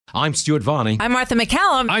I'm Stuart Varney. I'm Martha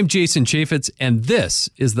McCallum. I'm Jason Chaffetz, and this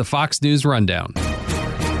is the Fox News Rundown.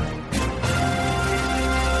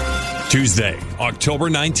 Tuesday, October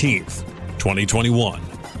 19th, 2021.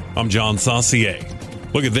 I'm John Saucier.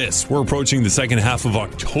 Look at this. We're approaching the second half of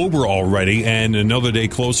October already, and another day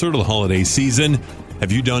closer to the holiday season.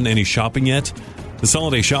 Have you done any shopping yet? This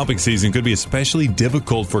holiday shopping season could be especially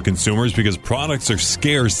difficult for consumers because products are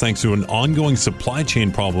scarce thanks to an ongoing supply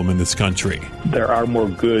chain problem in this country. There are more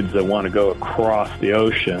goods that want to go across the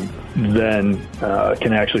ocean than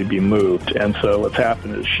can actually be moved. And so what's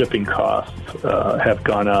happened is shipping costs have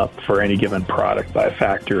gone up for any given product by a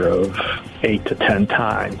factor of 8 to 10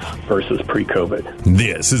 times versus pre-COVID.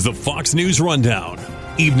 This is the Fox News Rundown,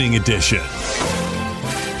 Evening Edition.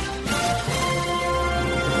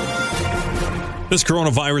 This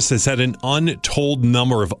coronavirus has had an untold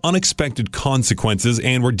number of unexpected consequences,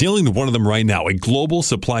 and we're dealing with one of them right now, a global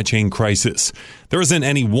supply chain crisis. There isn't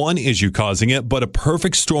any one issue causing it, but a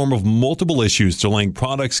perfect storm of multiple issues delaying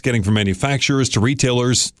products getting from manufacturers to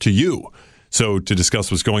retailers to you. So to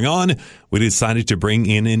discuss what's going on, we decided to bring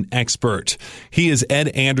in an expert. He is Ed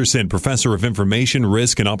Anderson, professor of information,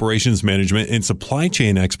 risk, and operations management and supply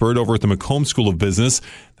chain expert over at the McCombs School of Business.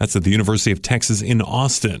 That's at the University of Texas in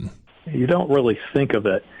Austin. You don't really think of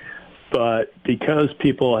it, but because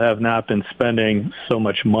people have not been spending so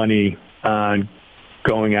much money on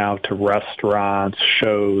going out to restaurants,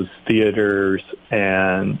 shows, theaters,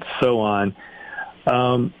 and so on,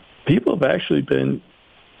 people have actually been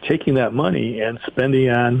taking that money and spending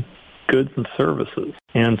on goods and services.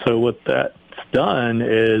 And so what that's done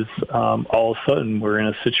is all of a sudden we're in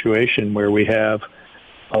a situation where we have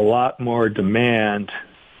a lot more demand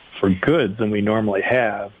for goods than we normally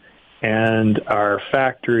have. And our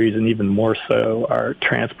factories, and even more so, our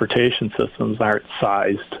transportation systems aren't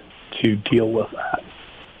sized to deal with that.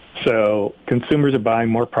 So consumers are buying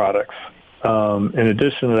more products. In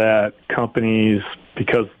addition to that, companies,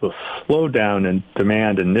 because of the slowdown in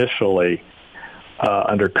demand initially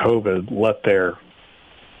under COVID, let their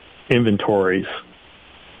inventories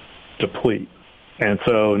deplete. And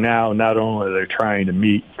so now not only are they trying to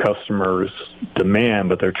meet customers' demand,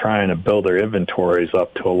 but they're trying to build their inventories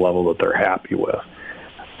up to a level that they're happy with.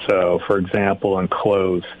 So, for example, in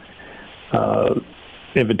clothes,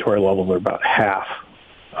 inventory levels are about half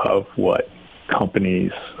of what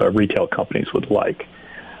retail companies would like.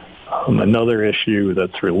 Another issue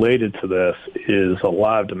that's related to this is a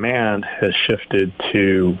lot of demand has shifted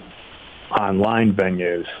to online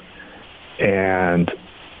venues, and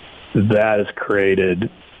that has created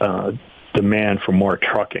demand for more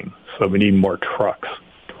trucking. So we need more trucks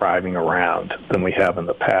driving around than we have in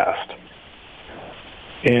the past.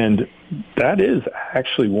 And that is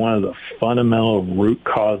actually one of the fundamental root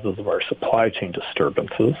causes of our supply chain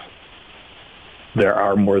disturbances. There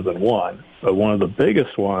are more than one, but one of the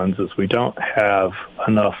biggest ones is we don't have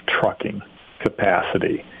enough trucking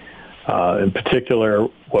capacity. In particular,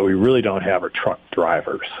 what we really don't have are truck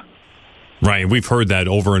drivers. Right, and we've heard that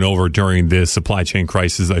over and over during this supply chain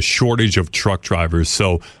crisis, a shortage of truck drivers.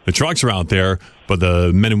 So the trucks are out there, but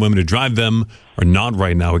the men and women who drive them are not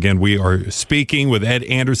right now. Again, we are speaking with Ed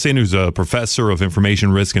Anderson, who's a professor of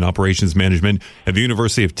information risk and operations management at the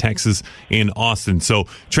University of Texas in Austin. So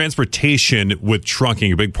transportation with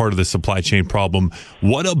trucking, a big part of the supply chain problem.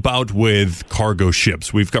 What about with cargo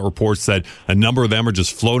ships? We've got reports that a number of them are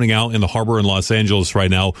just floating out in the harbor in Los Angeles right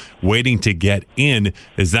now, waiting to get in.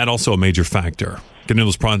 Is that also a major factor, getting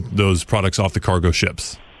those products off the cargo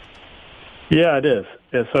ships? Yeah, it is.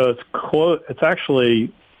 Yeah, so it's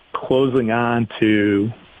actually closing on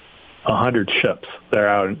to 100 ships that are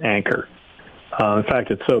out in anchor. In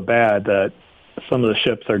fact, it's so bad that some of the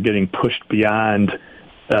ships are getting pushed beyond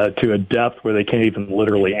to a depth where they can't even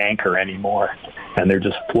literally anchor anymore, and they're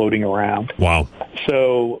just floating around. Wow.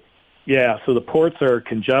 So, so the ports are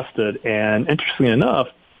congested, and interestingly enough,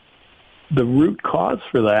 the root cause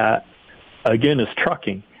for that, again, is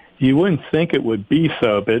trucking. You wouldn't think it would be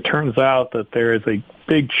so, but it turns out that there is a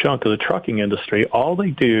big chunk of the trucking industry. All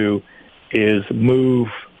they do is move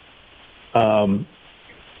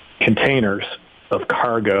containers of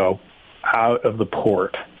cargo out of the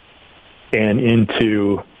port and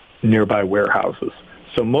into nearby warehouses.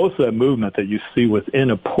 So most of that movement that you see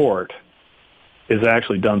within a port is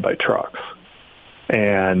actually done by trucks.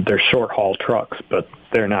 And they're short-haul trucks, but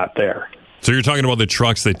they're not there. So you're talking about the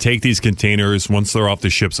trucks that take these containers once they're off the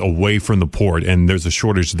ships away from the port, and there's a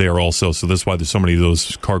shortage there also. So that's why there's so many of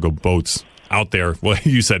those cargo boats out there. Well,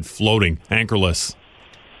 you said floating, anchorless.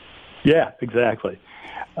 Yeah, exactly.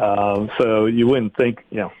 So you wouldn't think,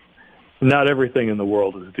 not everything in the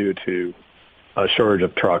world is due to a shortage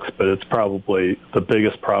of trucks, but it's probably the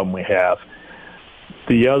biggest problem we have.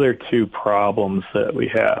 The other two problems that we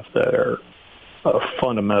have that are a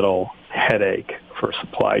fundamental headache for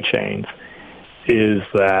supply chains is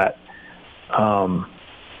that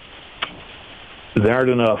there aren't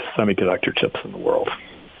enough semiconductor chips in the world.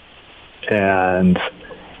 And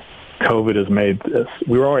COVID has made this.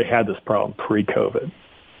 We already had this problem pre-COVID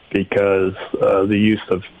because the use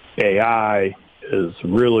of AI is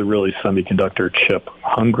really, really semiconductor chip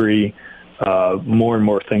hungry. More and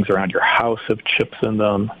more things around your house have chips in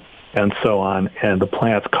them and so on. And the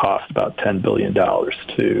plants cost about $10 billion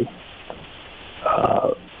to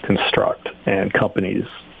construct. And companies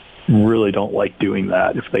really don't like doing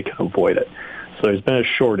that if they can avoid it. So there's been a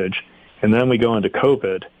shortage. And then we go into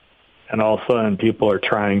COVID, and all of a sudden people are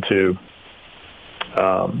trying to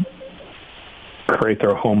create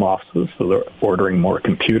their home offices, so they're ordering more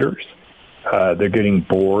computers. They're getting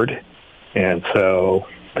bored, and so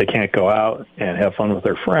they can't go out and have fun with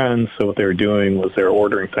their friends. So what they were doing was they were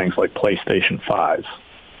ordering things like PlayStation 5s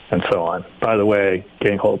and so on. By the way,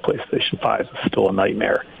 getting hold of PlayStation 5s is still a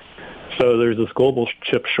nightmare. So there's this global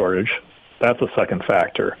chip shortage. That's a second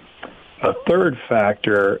factor. A third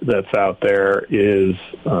factor that's out there is,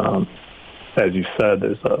 as you said,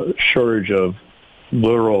 there's a shortage of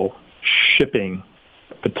literal shipping,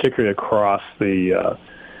 particularly across the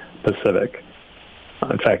Pacific.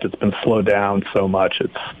 In fact, it's been slowed down so much.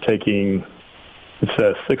 It's taking, it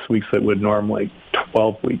says 6 weeks that would normally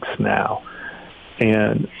 12 weeks now.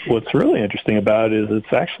 And what's really interesting about it is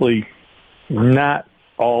it's actually not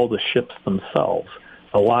all the ships themselves.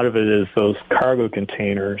 A lot of it is those cargo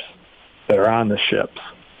containers that are on the ships.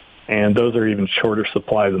 And those are even shorter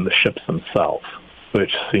supply than the ships themselves,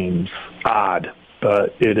 which seems odd,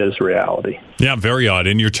 but it is reality. Yeah, very odd.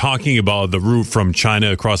 And you're talking about the route from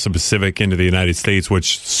China across the Pacific into the United States,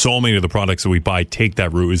 which so many of the products that we buy take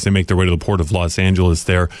that route as they make their way to the port of Los Angeles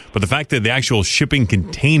there. But the fact that the actual shipping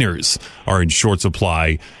containers are in short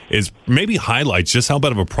supply is maybe highlights just how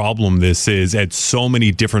bad of a problem this is at so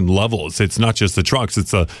many different levels. It's not just the trucks,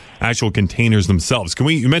 it's the actual containers themselves.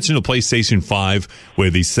 You mentioned the PlayStation 5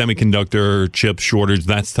 with the semiconductor chip shortage.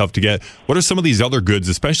 That's tough to get. What are some of these other goods,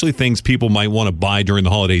 especially things people might want to buy during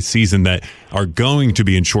the holiday season that are going to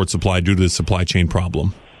be in short supply due to the supply chain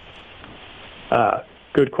problem?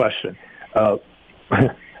 Good question.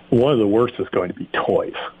 One of the worst is going to be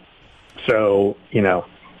toys. So,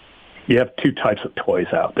 you have two types of toys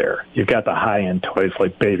out there. You've got the high-end toys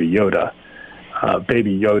like Baby Yoda.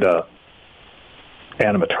 Baby Yoda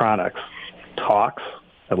animatronics talks,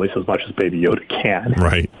 at least as much as Baby Yoda can.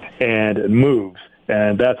 Right. And it moves,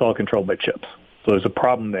 and that's all controlled by chips. So there's a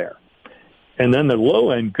problem there. And then the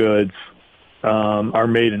low-end goods are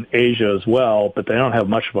made in Asia as well, but they don't have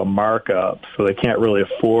much of a markup, so they can't really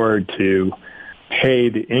afford to pay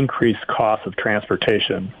the increased cost of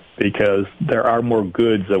transportation because there are more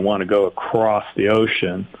goods that want to go across the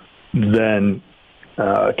ocean than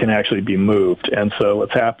can actually be moved. And so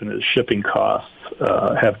what's happened is shipping costs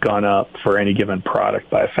have gone up for any given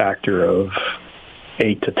product by a factor of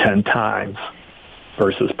 8 to 10 times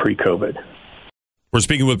versus pre-COVID. We're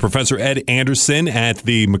speaking with Professor Ed Anderson at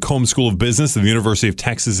the McCombs School of Business at the University of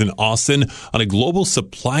Texas in Austin on a global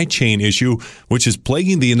supply chain issue, which is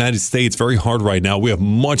plaguing the United States very hard right now. We have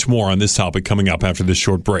much more on this topic coming up after this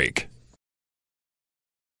short break.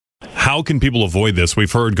 How can people avoid this? We've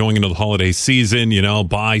heard going into the holiday season,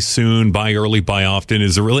 buy soon, buy early, buy often.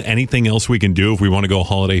 Is there really anything else we can do if we want to go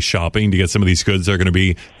holiday shopping to get some of these goods that are going to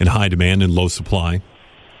be in high demand and low supply?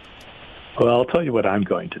 Well, I'll tell you what I'm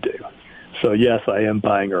going to do. So, yes, I am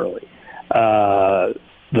buying early.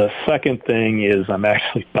 The second thing is I'm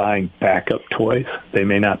actually buying backup toys. They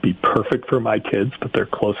may not be perfect for my kids, but they're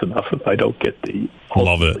close enough if I don't get the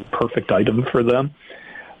perfect item for them.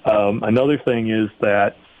 Another thing is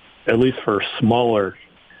that, at least for smaller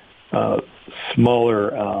toy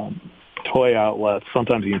outlets,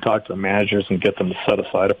 sometimes you can talk to the managers and get them to set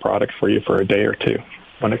aside a product for you for a day or two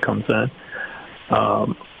when it comes in.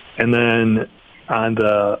 And then on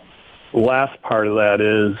the last part of that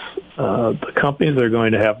is the companies that are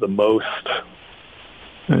going to have the most,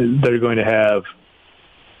 they're going to have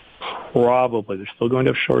they're still going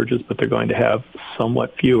to have shortages, but they're going to have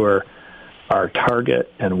somewhat fewer, are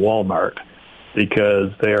Target and Walmart,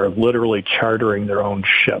 because they are literally chartering their own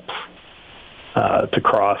ships to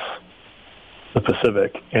cross the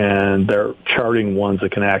Pacific, and they're charting ones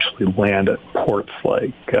that can actually land at ports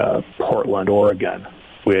like Portland, Oregon,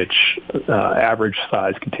 which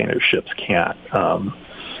average-size container ships can't.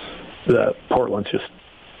 The Portland just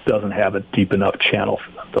doesn't have a deep enough channel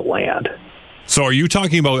for them to land. So are you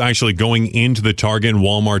talking about actually going into the Target and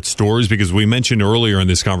Walmart stores? Because we mentioned earlier in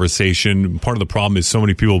this conversation, part of the problem is so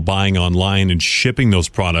many people buying online and shipping those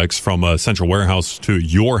products from a central warehouse to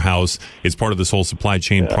your house is part of this whole supply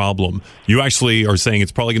chain problem. You actually are saying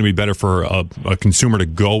it's probably going to be better for a consumer to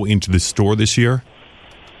go into the store this year?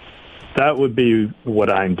 That would be what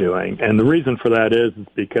I'm doing. And the reason for that is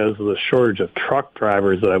because of the shortage of truck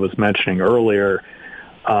drivers that I was mentioning earlier.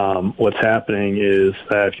 What's happening is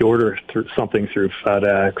that if you order something through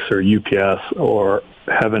FedEx or UPS or,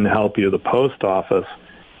 heaven help you, the post office,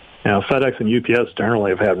 FedEx and UPS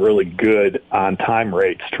generally have had really good on-time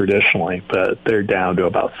rates traditionally, but they're down to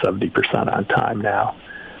about 70% on time now.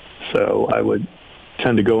 So I would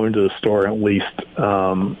tend to go into the store and at least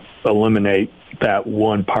eliminate that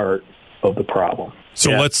one part of the problem.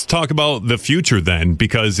 So let's talk about the future then,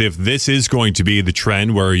 because if this is going to be the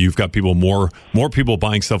trend where you've got people, more people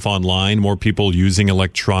buying stuff online, more people using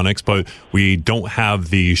electronics, but we don't have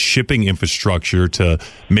the shipping infrastructure to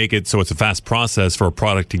make it so it's a fast process for a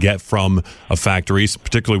product to get from a factory,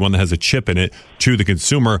 particularly one that has a chip in it, to the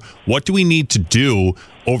consumer, what do we need to do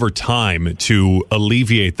over time to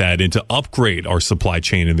alleviate that and to upgrade our supply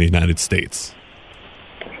chain in the United States?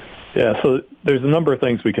 Yeah, so there's a number of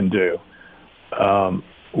things we can do.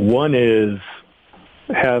 One is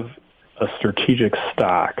have a strategic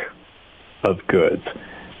stock of goods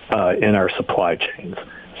in our supply chains.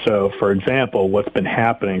 So, for example, what's been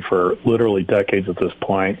happening for literally decades at this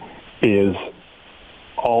point is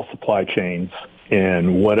all supply chains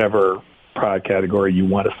in whatever product category you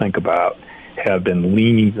want to think about have been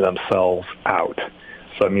leaning themselves out.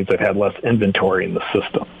 So it means they've had less inventory in the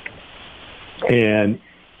system. And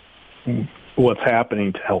what's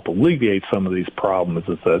happening to help alleviate some of these problems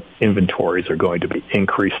is that inventories are going to be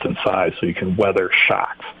increased in size so you can weather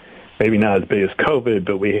shocks. Maybe not as big as COVID,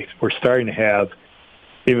 but we're starting to have,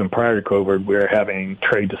 even prior to COVID, we're having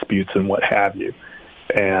trade disputes and what have you.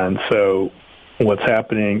 And so what's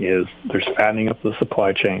happening is there's fattening up the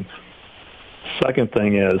supply chains. Second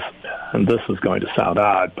thing is, and this is going to sound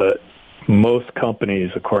odd, but most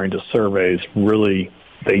companies, according to surveys, really,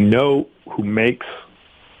 they know who makes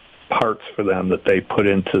parts for them that they put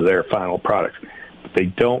into their final products. But they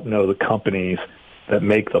don't know the companies that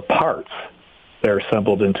make the parts that are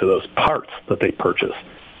assembled into those parts that they purchase.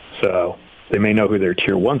 So they may know who their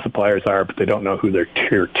tier 1 suppliers are, but they don't know who their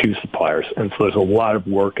tier 2 suppliers. And so there's a lot of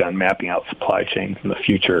work on mapping out supply chains in the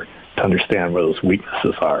future to understand where those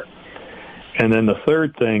weaknesses are. And then the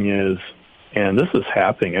third thing is, and this is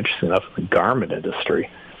happening, interesting enough, in the garment industry,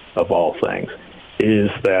 of all things,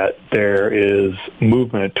 is that there is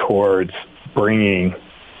movement towards bringing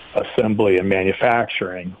assembly and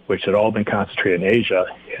manufacturing, which had all been concentrated in Asia,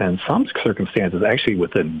 and in some circumstances actually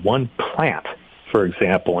within one plant, for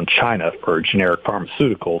example, in China for generic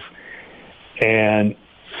pharmaceuticals, and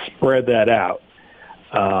spread that out.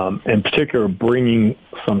 In particular, bringing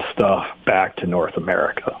some stuff back to North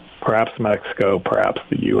America, perhaps Mexico, perhaps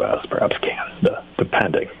the U.S., perhaps Canada,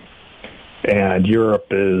 depending. And Europe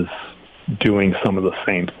is doing some of the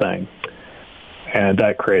same thing. And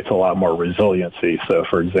that creates a lot more resiliency. So,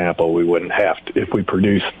 for example, we wouldn't have to, if we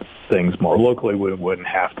produced things more locally, we wouldn't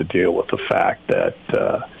have to deal with the fact that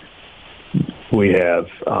we have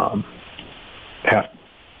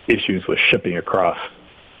issues with shipping across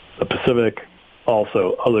the Pacific.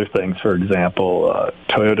 Also, other things, for example,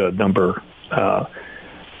 Toyota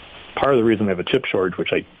part of the reason they have a chip shortage,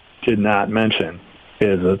 which I did not mention,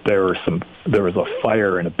 is that there was a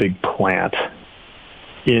fire in a big plant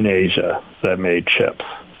in Asia that made chips.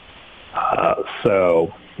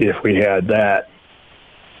 So if we had that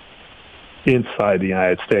inside the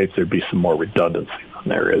United States, there'd be some more redundancy than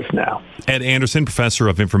there is now. Ed Anderson, professor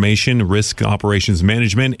of information, risk operations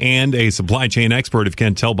management, and a supply chain expert, if you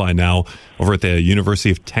can't tell by now, over at the University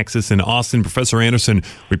of Texas in Austin. Professor Anderson,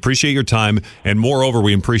 we appreciate your time, and moreover,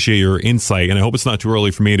 we appreciate your insight. And I hope it's not too early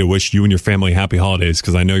for me to wish you and your family happy holidays,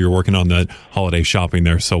 because I know you're working on that holiday shopping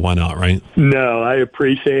there, so why not, right? No, I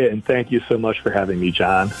appreciate it, and thank you so much for having me,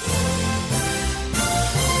 John.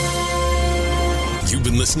 You've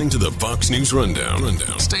been listening to the Fox News Rundown.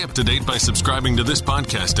 Stay up to date by subscribing to this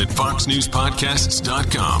podcast at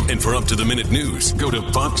foxnewspodcasts.com. And for up-to-the-minute news, go to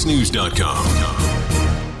foxnews.com.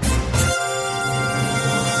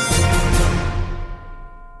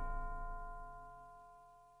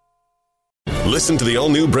 Listen to the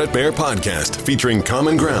all-new Bret Baier podcast featuring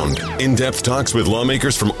Common Ground, in-depth talks with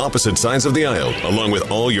lawmakers from opposite sides of the aisle, along with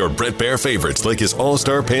all your Bret Baier favorites like his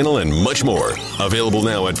all-star panel and much more. Available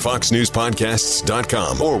now at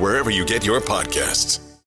foxnewspodcasts.com or wherever you get your podcasts.